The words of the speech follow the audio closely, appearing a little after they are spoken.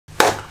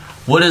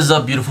What is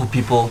up, beautiful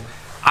people?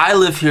 I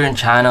live here in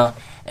China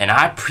and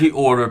I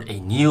pre-ordered a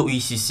NIO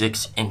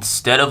EC6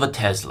 instead of a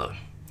Tesla.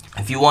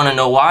 If you want to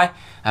know why,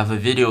 I have a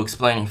video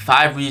explaining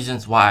 5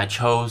 reasons why I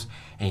chose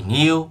a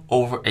NIO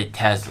over a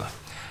Tesla.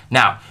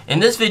 Now, in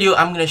this video,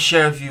 I'm going to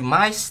share with you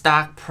my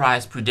stock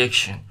price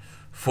prediction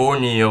for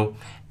NIO,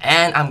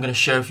 and I'm going to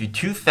share with you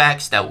 2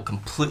 facts that will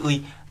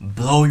completely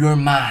blow your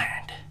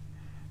mind.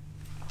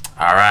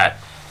 Alright,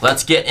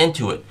 let's get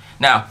into it.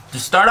 Now, to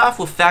start off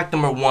with fact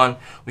number 1,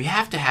 we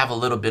have to have a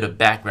little bit of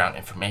background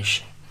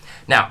information.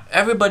 Now,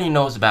 everybody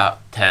knows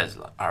about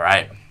Tesla,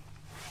 alright?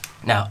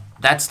 Now,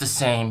 that's the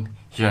same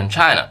here in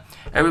China.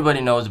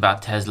 Everybody knows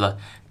about Tesla.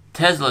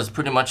 Tesla is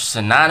pretty much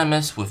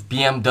synonymous with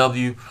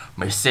BMW,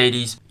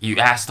 Mercedes. You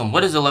ask them,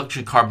 what is an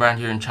electric car brand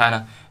here in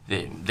China?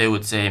 They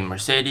would say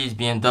Mercedes,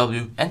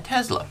 BMW, and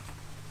Tesla.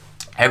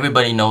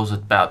 Everybody knows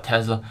about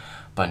Tesla,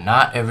 but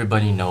not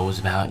everybody knows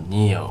about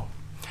NIO.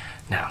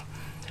 Now,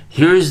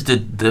 here's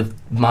the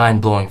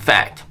mind-blowing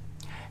fact.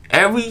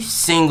 Every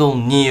single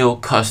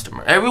NIO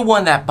customer,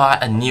 everyone that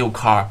bought a NIO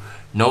car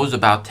knows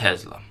about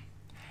Tesla.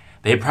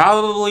 They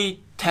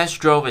probably test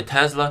drove a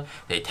Tesla,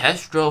 they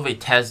test drove a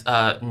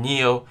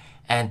NIO,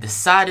 and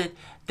decided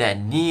that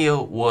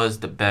NIO was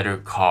the better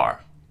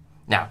car.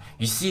 Now,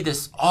 you see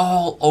this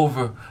all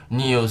over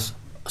NIO's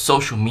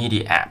social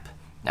media app.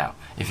 Now,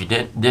 if you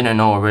didn't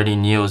know already,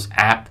 NIO's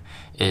app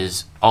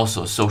is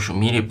also a social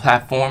media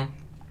platform.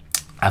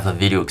 I have a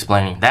video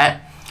explaining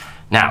that.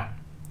 Now,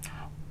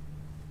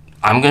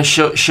 I'm going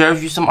to share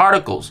with you some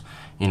articles.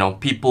 You know,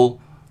 people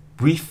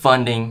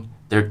refunding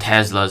their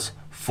Teslas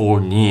for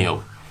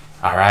NIO.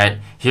 Alright,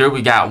 here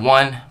we got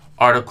one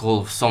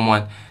article of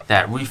someone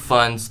that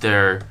refunds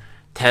their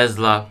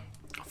Tesla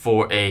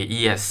for a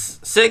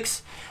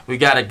ES6. We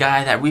got a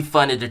guy that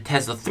refunded their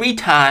Tesla 3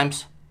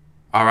 times.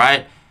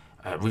 Alright,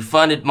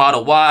 refunded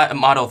Model Y,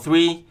 Model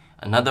 3,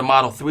 another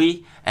Model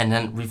 3, and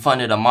then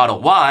refunded a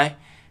Model Y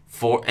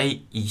for a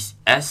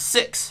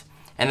ES6.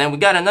 And then we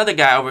got another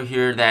guy over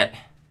here that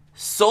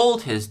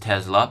sold his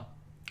Tesla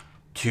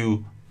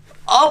to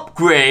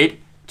upgrade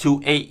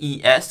to a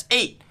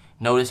ES8.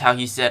 Notice how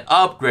he said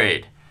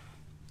upgrade.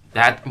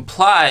 That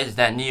implies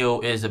that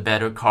NIO is a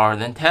better car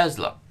than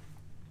Tesla.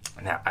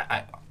 Now,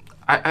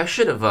 I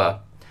should have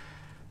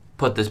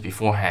put this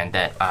beforehand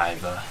that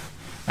I've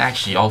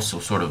actually also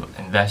sort of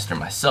an investor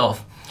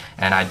myself,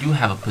 and I do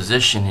have a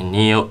position in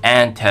NIO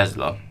and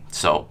Tesla.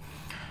 So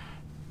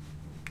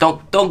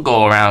don't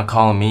go around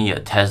calling me a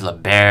Tesla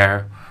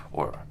bear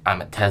or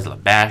I'm a Tesla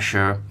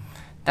basher.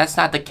 That's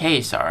not the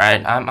case,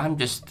 alright? I'm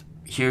just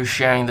here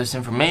sharing this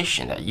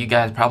information that you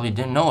guys probably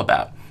didn't know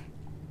about.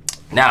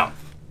 Now,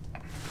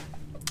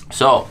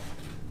 so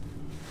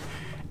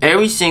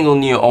every single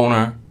NIO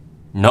owner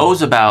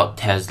knows about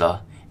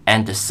Tesla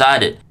and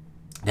decided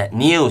that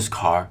NIO's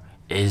car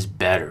is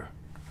better.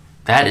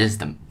 That is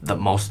the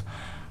most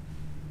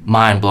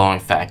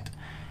mind-blowing fact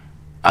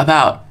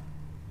about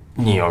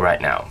NIO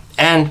right now.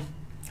 And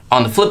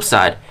on the flip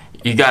side,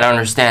 you gotta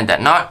understand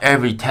that not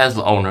every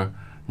Tesla owner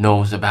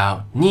knows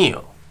about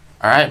NIO.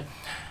 All right,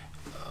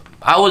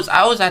 I was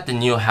at the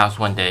NIO house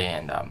one day,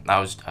 and I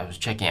was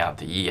checking out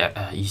the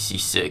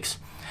EC6,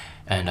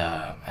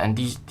 and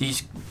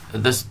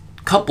this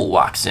couple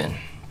walks in,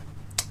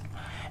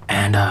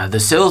 and the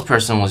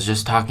salesperson was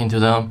just talking to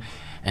them,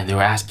 and they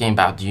were asking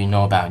about, do you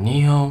know about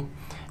NIO?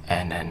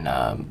 And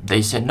then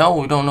they said, no,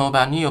 we don't know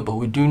about NIO, but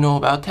we do know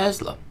about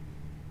Tesla.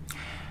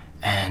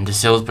 And the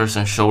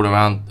salesperson showed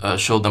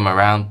them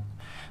around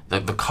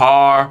the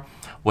car,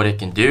 what it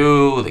can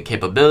do, the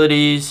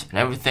capabilities, and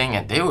everything,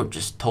 and they were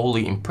just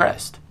totally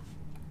impressed.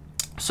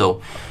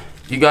 So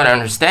you gotta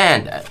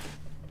understand that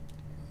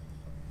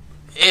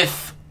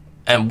if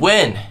and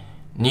when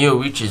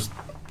NIO reaches,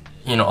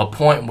 you know, a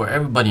point where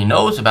everybody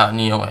knows about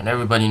NIO and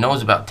everybody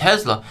knows about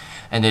Tesla,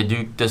 and they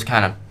do this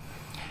kind of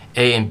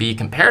A and B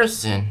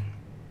comparison,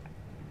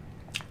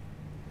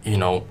 you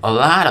know, a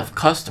lot of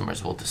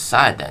customers will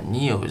decide that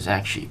NIO is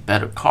actually a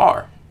better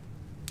car.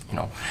 You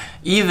know,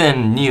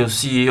 even NIO's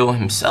CEO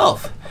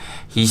himself,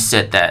 he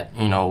said that,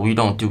 you know, we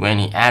don't do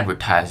any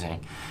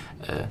advertising.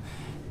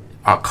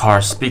 Our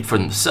cars speak for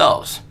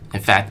themselves.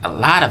 In fact, a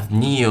lot of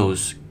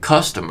NIO's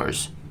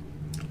customers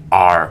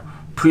are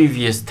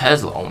previous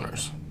Tesla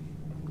owners,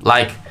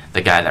 like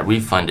the guy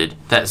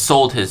that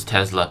sold his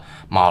Tesla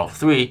Model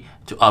 3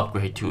 to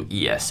upgrade to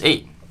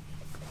ES8.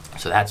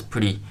 So that's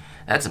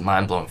a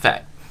mind-blowing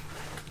fact.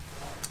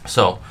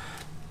 So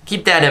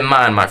keep that in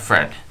mind, my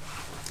friend.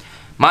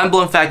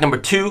 Mind-blowing fact number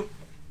 2,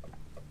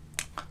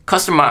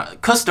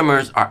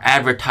 customers are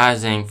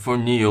advertising for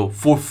NIO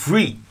for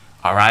free,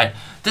 alright?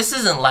 This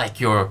isn't like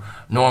your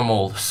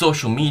normal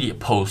social media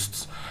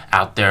posts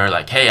out there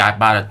like, hey, I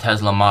bought a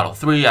Tesla Model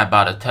 3, I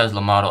bought a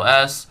Tesla Model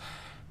S,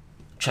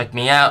 check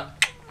me out.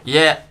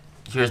 Yeah,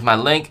 here's my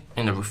link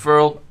in the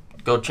referral,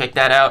 go check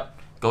that out,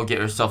 go get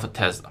yourself a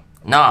Tesla.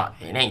 Nah,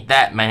 it ain't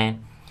that,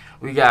 man.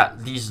 We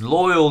got these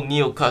loyal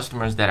NIO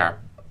customers that are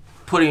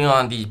putting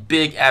on these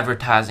big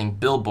advertising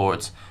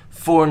billboards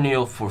for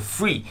NIO for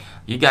free.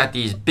 You got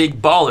these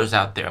big ballers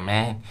out there,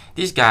 man.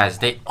 These guys,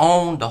 they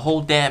own the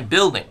whole damn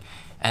building.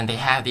 And they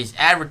have these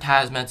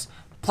advertisements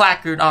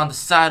placard on the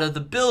side of the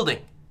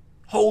building.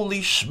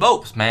 Holy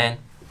smokes, man.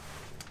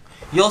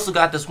 You also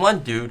got this one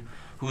dude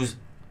who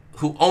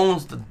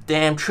owns the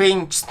damn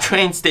train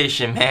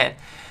station, man.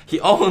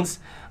 He owns,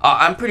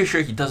 I'm pretty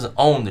sure he doesn't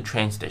own the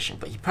train station,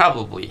 but he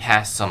probably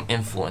has some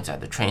influence at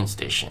the train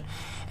station.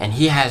 And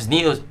he has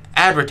NIO's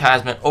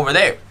advertisement over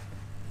there.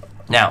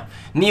 Now,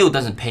 NIO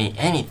doesn't pay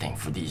anything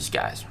for these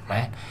guys,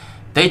 man.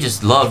 They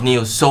just love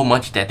NIO so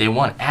much that they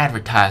want to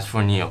advertise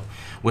for NIO,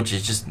 which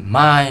is just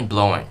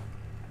mind-blowing.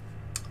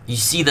 You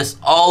see this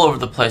all over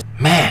the place.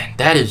 Man,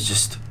 that is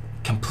just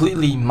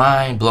completely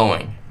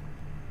mind-blowing.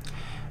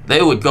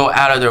 They would go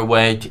out of their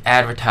way to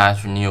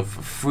advertise for NIO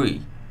for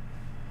free.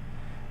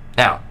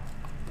 Now,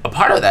 a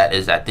part of that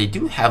is that they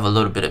do have a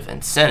little bit of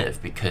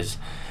incentive, because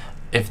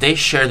if they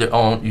share their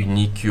own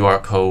unique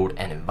QR code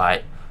and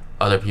invite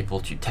other people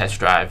to test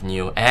drive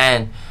NIO,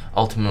 and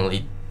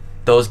ultimately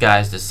those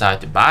guys decide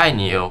to buy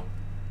NIO,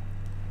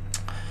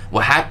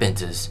 what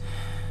happens is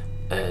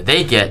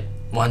they get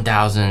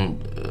 12,000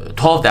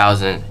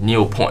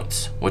 NIO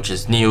points, which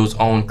is NIO's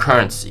own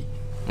currency.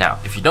 Now,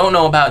 if you don't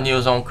know about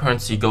NIO's own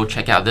currency, go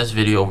check out this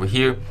video over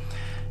here.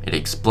 It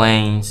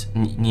explains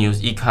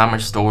NIO's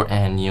e-commerce store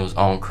and NIO's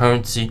own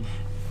currency.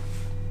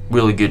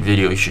 Really good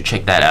video, you should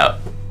check that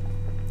out.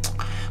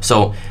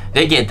 So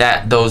they get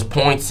those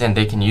points, and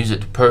they can use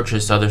it to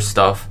purchase other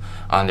stuff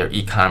on their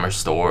e-commerce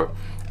store,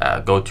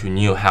 go to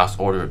NIO House,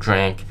 order a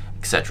drink,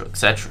 etc.,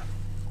 etc.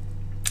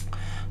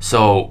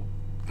 So,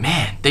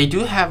 man, they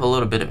do have a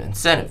little bit of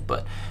incentive,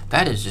 but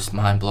that is just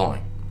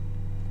mind-blowing.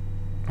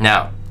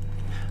 Now,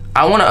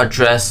 I want to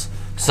address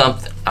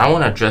something. I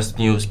want to address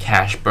NIO's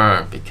cash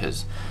burn,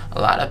 because a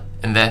lot of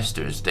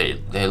investors, they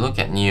look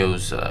at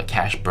NIO's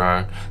cash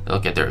burn, they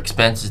look at their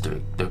expenses,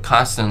 they're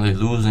constantly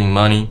losing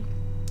money,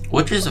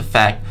 which is a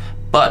fact,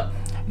 but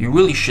you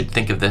really should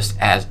think of this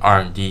as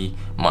R&D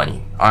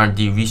money,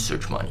 R&D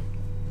research money.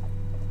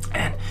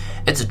 And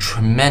it's a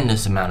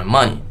tremendous amount of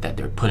money that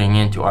they're putting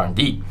into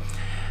R&D.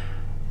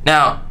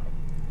 Now,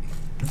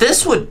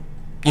 this would,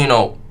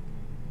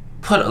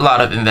 put a lot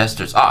of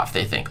investors off.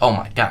 They think, oh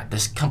my God,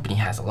 this company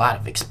has a lot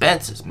of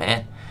expenses,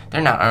 man.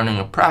 They're not earning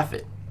a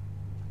profit.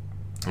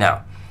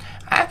 Now,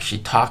 I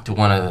actually talked to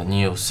one of the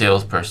NIO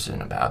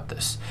salesperson about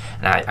this,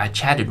 and I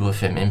chatted with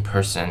him in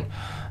person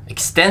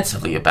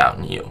extensively about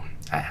NIO.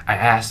 I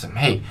asked him,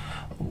 hey,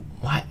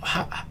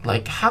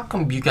 how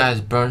come you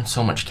guys burn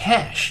so much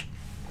cash?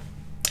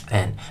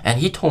 And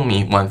he told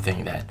me one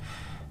thing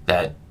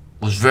that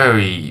was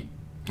very,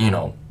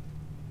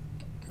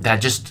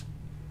 that just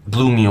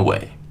blew me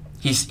away.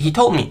 He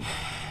told me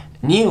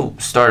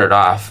NIO started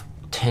off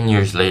 10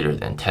 years later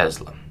than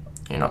Tesla.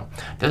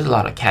 There's a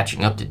lot of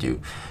catching up to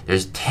do.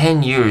 There's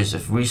 10 years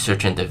of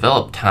research and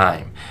develop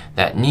time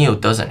that NIO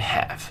doesn't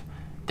have,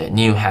 that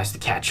NIO has to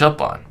catch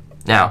up on.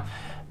 Now,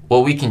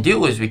 what we can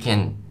do is we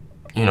can,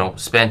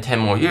 spend 10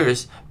 more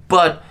years,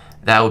 but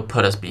that would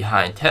put us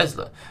behind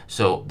Tesla.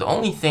 So the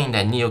only thing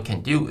that NIO can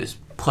do is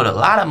put a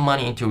lot of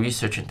money into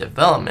research and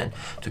development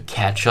to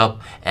catch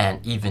up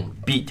and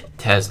even beat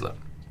Tesla.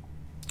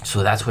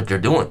 So that's what they're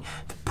doing.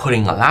 They're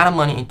putting a lot of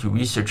money into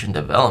research and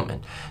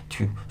development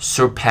to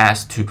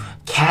surpass, to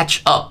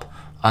catch up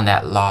on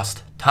that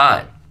lost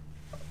time.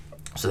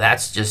 So that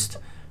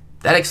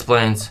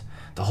explains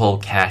the whole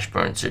cash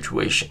burn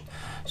situation.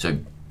 So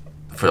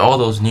for all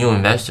those new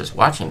investors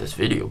watching this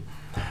video,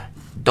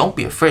 don't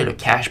be afraid of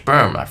cash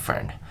burn, my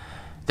friend.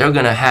 They're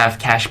gonna have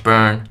cash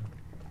burn,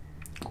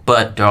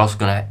 but they're also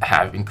gonna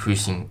have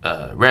increasing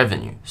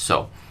revenue.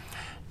 So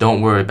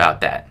don't worry about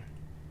that.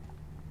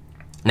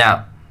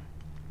 Now,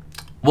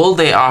 will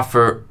they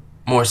offer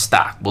more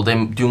stock? Will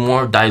they do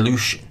more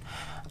dilution?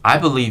 I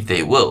believe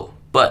they will,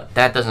 but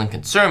that doesn't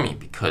concern me,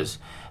 because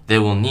they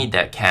will need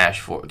that cash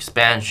for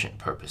expansion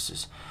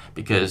purposes,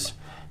 because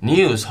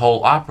NIO's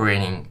whole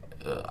operating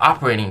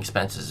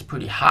expenses is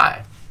pretty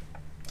high,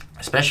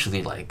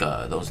 especially like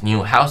those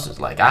NIO houses.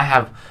 Like, I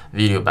have a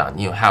video about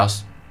NIO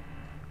House.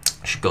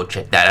 You should go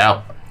check that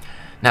out.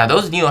 Now,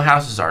 those NIO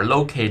houses are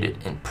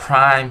located in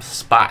prime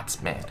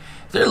spots, man.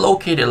 They're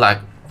located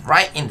like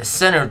right in the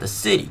center of the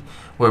city,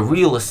 where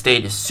real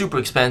estate is super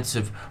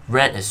expensive,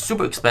 rent is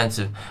super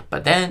expensive,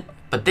 but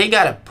they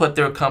gotta put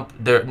their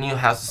NIO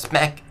houses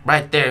smack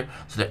right there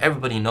so that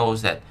everybody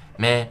knows that,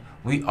 man,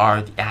 we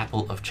are the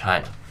apple of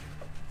China.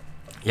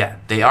 Yeah,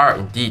 they are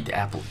indeed the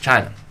apple of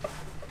China.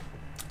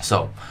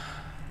 So,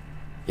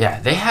 yeah,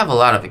 they have a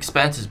lot of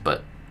expenses,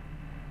 but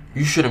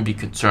you shouldn't be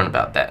concerned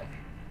about that.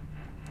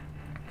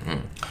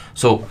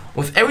 So,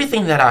 with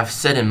everything that I've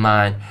said in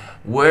mind,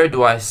 where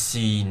do I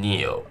see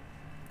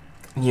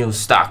NIO's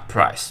stock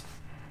price?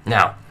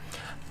 Now,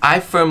 I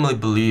firmly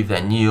believe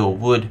that NIO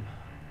would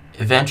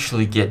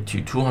eventually get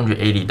to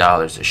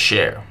 $280 a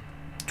share.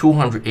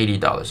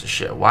 $280 a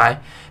share. Why?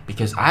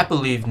 Because I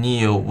believe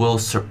NIO will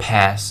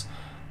surpass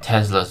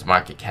Tesla's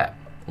market cap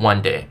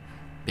one day,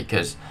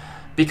 because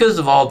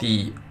of all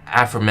the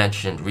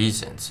aforementioned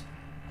reasons.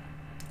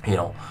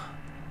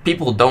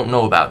 people don't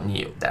know about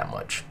NIO that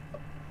much.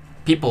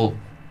 People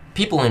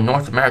in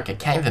North America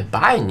can't even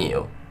buy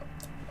NIO.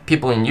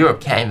 People in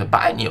Europe can't even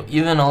buy NIO.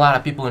 Even a lot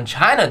of people in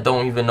China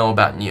don't even know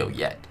about NIO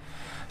yet.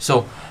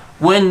 So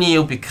when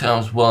NIO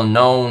becomes well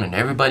known and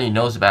everybody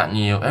knows about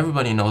NIO,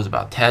 everybody knows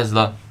about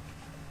Tesla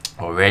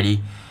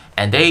already,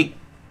 and they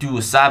do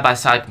a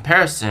side-by-side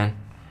comparison,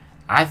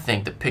 I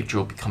think the picture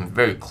will become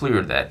very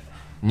clear that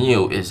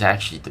NIO is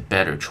actually the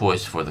better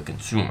choice for the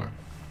consumer.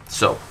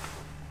 So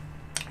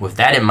with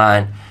that in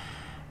mind,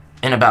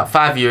 in about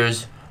 5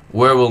 years,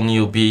 where will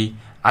NIO be?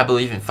 I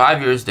believe in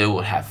 5 years they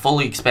will have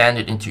fully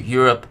expanded into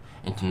Europe,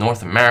 into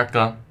North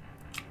America,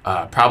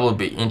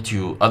 probably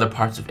into other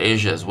parts of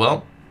Asia as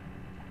well.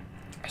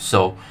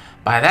 So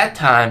by that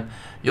time,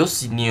 you'll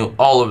see NIO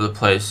all over the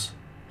place.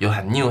 You'll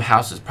have NIO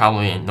houses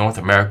probably in North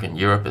America and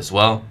Europe as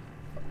well.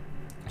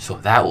 So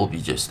that will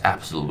be just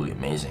absolutely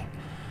amazing.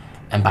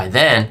 And by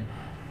then,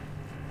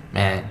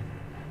 man,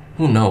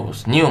 who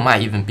knows? NIO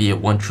might even be a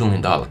 $1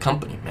 trillion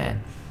company,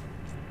 man.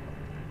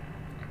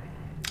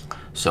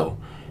 So,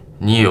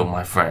 NIO,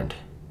 my friend.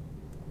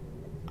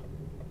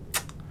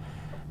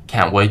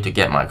 Can't wait to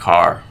get my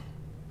car.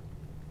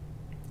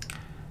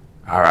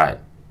 Alright.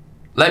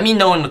 Let me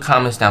know in the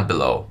comments down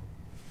below,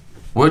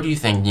 where do you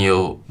think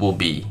NIO will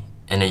be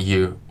in a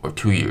year or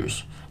 2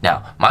 years?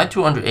 Now, my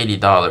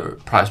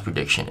 $280 price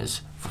prediction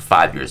is for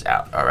 5 years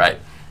out, alright?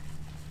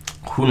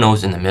 Who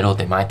knows, in the middle,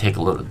 they might take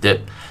a little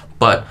dip.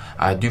 But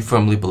I do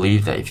firmly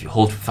believe that if you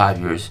hold for 5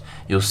 years,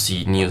 you'll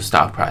see NIO's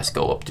stock price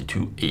go up to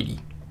 280.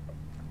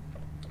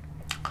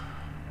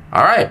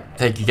 Alright,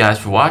 thank you guys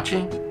for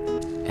watching,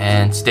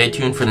 and stay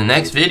tuned for the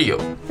next video.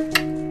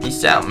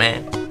 Peace out,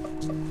 man.